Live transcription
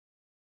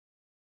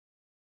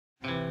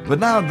But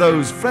now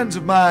those friends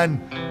of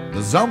mine,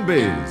 the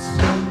zombies.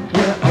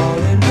 We're all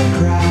in the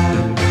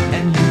crowd,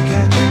 and you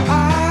catch your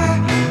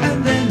eye,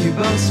 and then you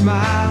both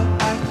smile.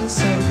 I feel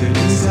so good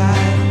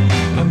inside.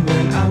 And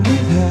when I'm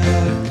with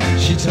her,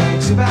 she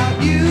talks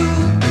about you,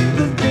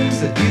 the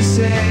things that you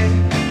say,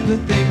 the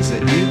things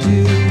that you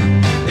do.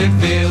 It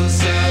feels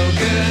so